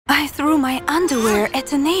I threw my underwear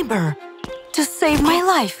at a neighbor to save my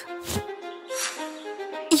life.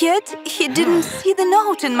 Yet he didn't see the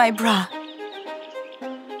note in my bra.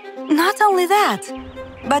 Not only that,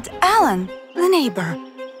 but Alan, the neighbor,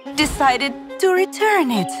 decided to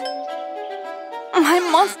return it. My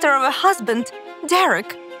monster of a husband,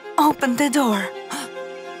 Derek, opened the door.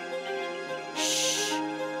 Shh.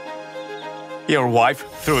 Your wife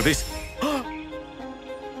threw this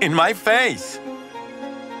in my face.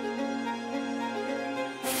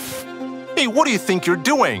 Hey, what do you think you're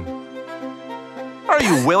doing? Are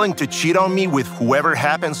you willing to cheat on me with whoever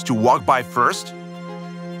happens to walk by first?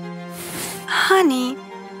 Honey,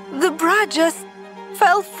 the bra just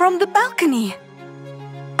fell from the balcony.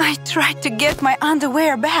 I tried to get my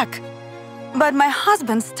underwear back, but my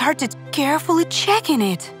husband started carefully checking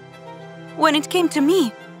it. When it came to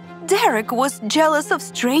me, Derek was jealous of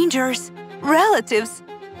strangers, relatives,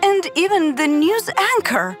 and even the news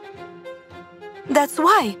anchor. That's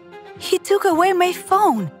why he took away my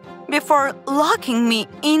phone before locking me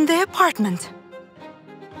in the apartment.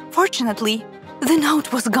 Fortunately, the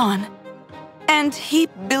note was gone, and he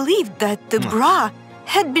believed that the bra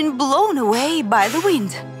had been blown away by the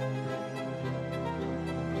wind.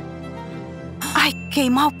 I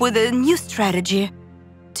came up with a new strategy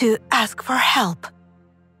to ask for help.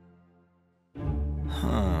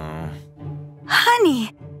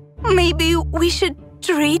 Honey, maybe we should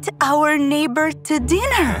treat our neighbor to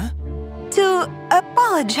dinner to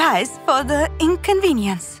apologize for the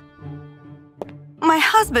inconvenience. My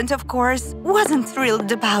husband, of course, wasn't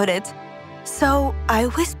thrilled about it, so I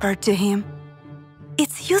whispered to him,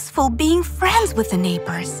 "It's useful being friends with the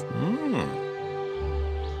neighbors."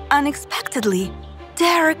 Unexpectedly,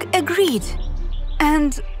 Derek agreed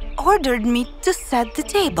and ordered me to set the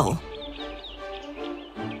table.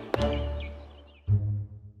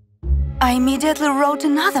 I immediately wrote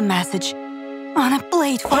another message on a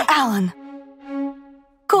plate for Alan.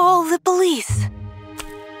 "Call the police."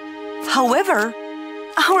 However,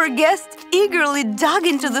 our guest eagerly dug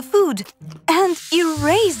into the food and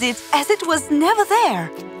erased it as it was never there.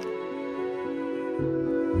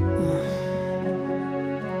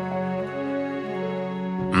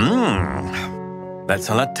 That's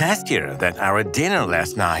a lot tastier than our dinner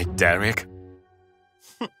last night, Derek.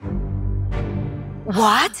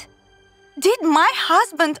 What? Did my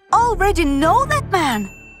husband already know that man?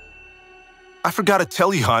 I forgot to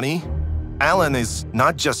tell you, honey. Alan is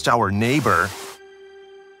not just our neighbor.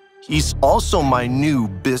 He's also my new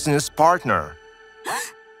business partner.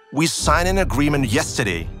 We signed an agreement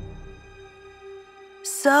yesterday.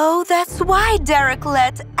 So that's why Derek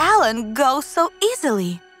let Alan go so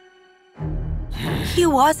easily. He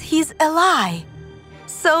was his ally,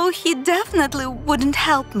 so he definitely wouldn't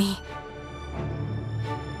help me.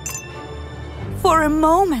 For a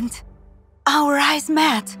moment, our eyes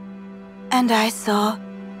met, and I saw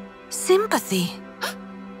sympathy.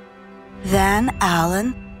 Then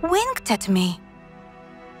Alan winked at me.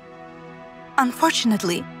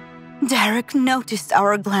 Unfortunately, Derek noticed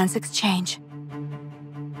our glance exchange.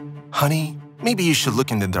 Honey, maybe you should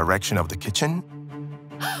look in the direction of the kitchen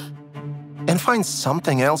and find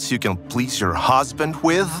something else you can please your husband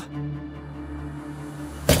with.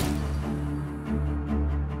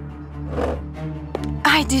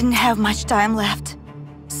 I didn't have much time left,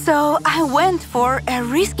 so I went for a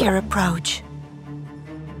riskier approach.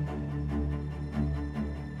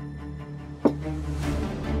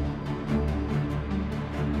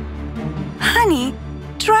 Honey,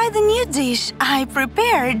 try the new dish I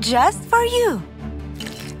prepared just for you.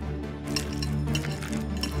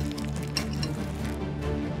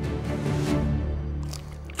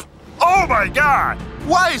 Oh my God!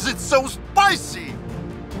 Why is it so spicy?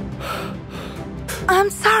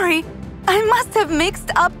 I'm sorry. I must have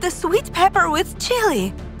mixed up the sweet pepper with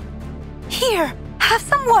chili. Here, have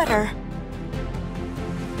some water.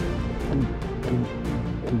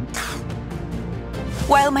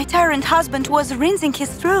 While my tyrant husband was rinsing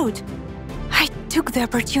his throat, I took the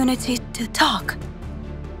opportunity to talk.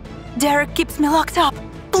 Derek keeps me locked up.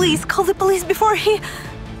 Please call the police before he...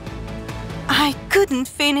 I couldn't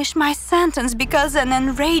finish my sentence because an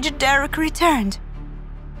enraged Derek returned.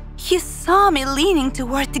 He saw me leaning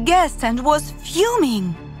toward the guest and was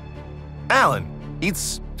fuming. Alan,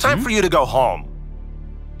 it's time for you to go home.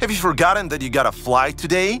 Have you forgotten that you got a flight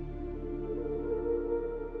today?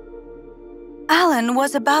 Alan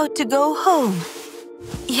was about to go home.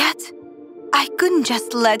 Yet, I couldn't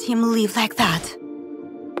just let him leave like that.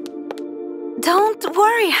 Don't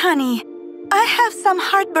worry, honey. I have some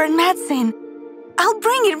heartburn medicine. I'll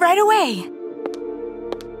bring it right away.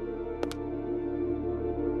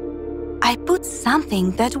 I I put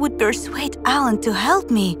something that would persuade Alan to help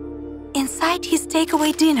me inside his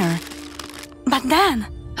takeaway dinner. But then...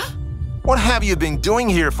 What have you been doing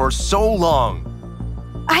here for so long?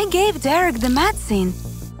 I gave Derek the medicine,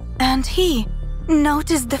 and he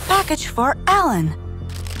noticed the package for Alan.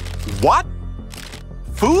 What?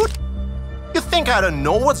 Food? You think I don't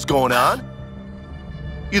know what's going on?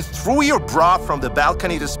 You threw your bra from the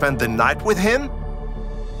balcony to spend the night with him?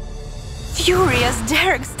 Furious,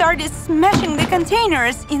 Derek started smashing the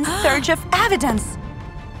containers in search of evidence.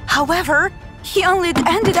 However, he only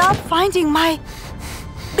ended up finding my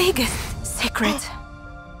biggest secret.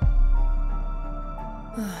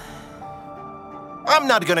 I'm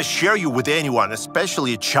not gonna share you with anyone,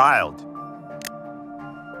 especially a child.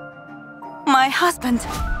 My husband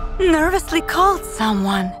nervously called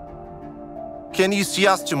someone. Can you see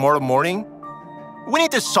us tomorrow morning? We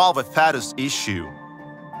need to solve a status issue.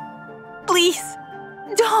 Please,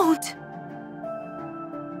 don't.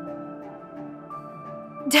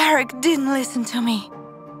 Derek didn't listen to me.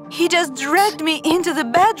 He just dragged me into the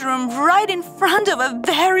bedroom right in front of a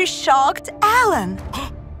very shocked Alan.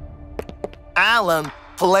 Alan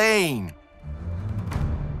playing.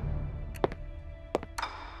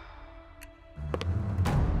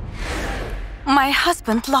 My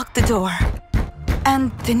husband locked the door,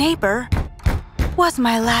 and the neighbor was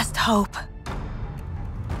my last hope.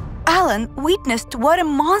 Alan witnessed what a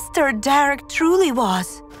monster Derek truly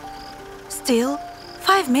was. Still,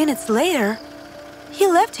 5 minutes later, he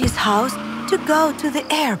left his house to go to the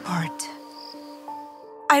airport.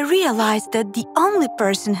 I realized that the only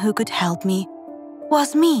person who could help me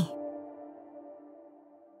was me.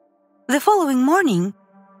 The following morning,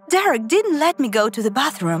 Derek didn't let me go to the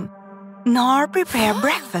bathroom, nor prepare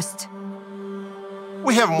breakfast.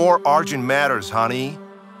 We have more urgent matters, honey.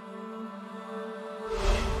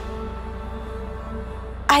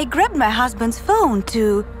 I grabbed my husband's phone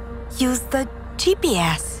to use the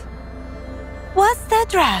GPS. What's the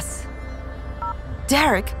address?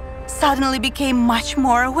 Derek suddenly became much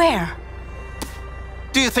more aware.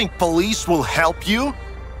 Do you think police will help you?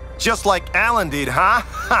 Just like Alan did, huh?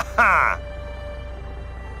 Ha ha!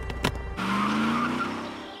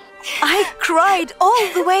 I cried all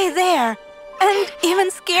the way there and even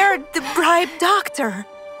scared the bribed doctor.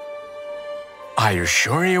 Are you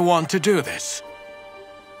sure you want to do this?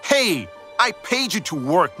 Hey, I paid you to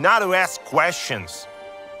work, not to ask questions.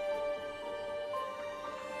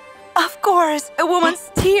 Of course, a woman's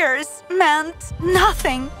tears meant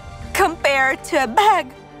nothing compared to a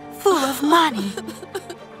bag full of money.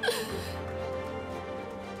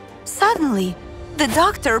 Suddenly, the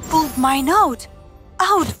doctor pulled my note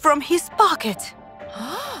out from his pocket.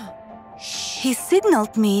 He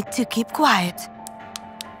signaled me to keep quiet.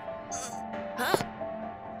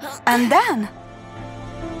 And then...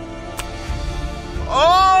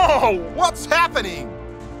 Oh, what's happening?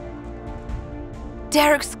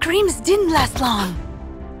 Derek's screams didn't last long.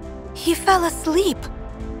 He fell asleep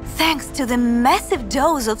thanks to the massive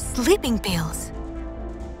dose of sleeping pills.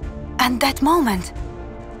 At that moment,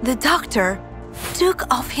 the doctor took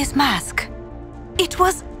off his mask. It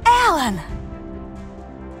was Alan!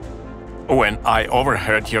 When I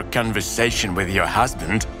overheard your conversation with your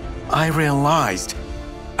husband, I realized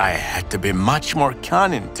I had to be much more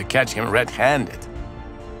cunning to catch him red-handed.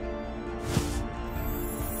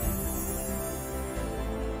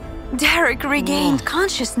 Derek regained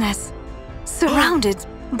consciousness, surrounded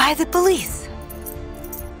by the police.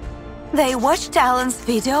 They watched Alan's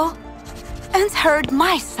video and heard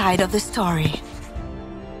my side of the story.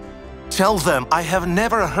 Tell them I have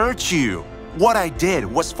never hurt you. What I did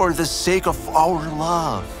was for the sake of our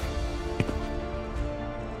love.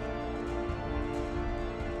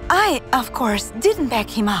 I, of course, didn't back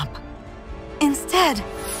him up. Instead,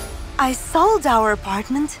 I sold our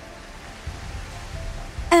apartment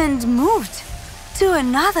and moved to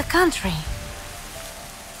another country.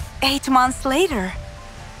 8 months later,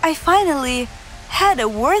 I finally had a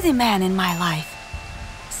worthy man in my life.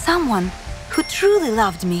 Someone who truly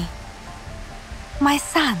loved me. My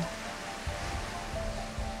son.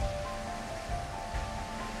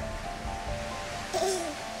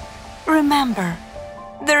 Remember,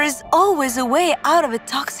 there is always a way out of a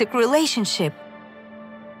toxic relationship.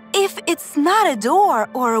 If it's not a door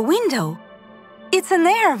or a window, it's an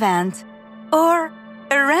air vent or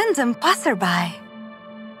a random passerby.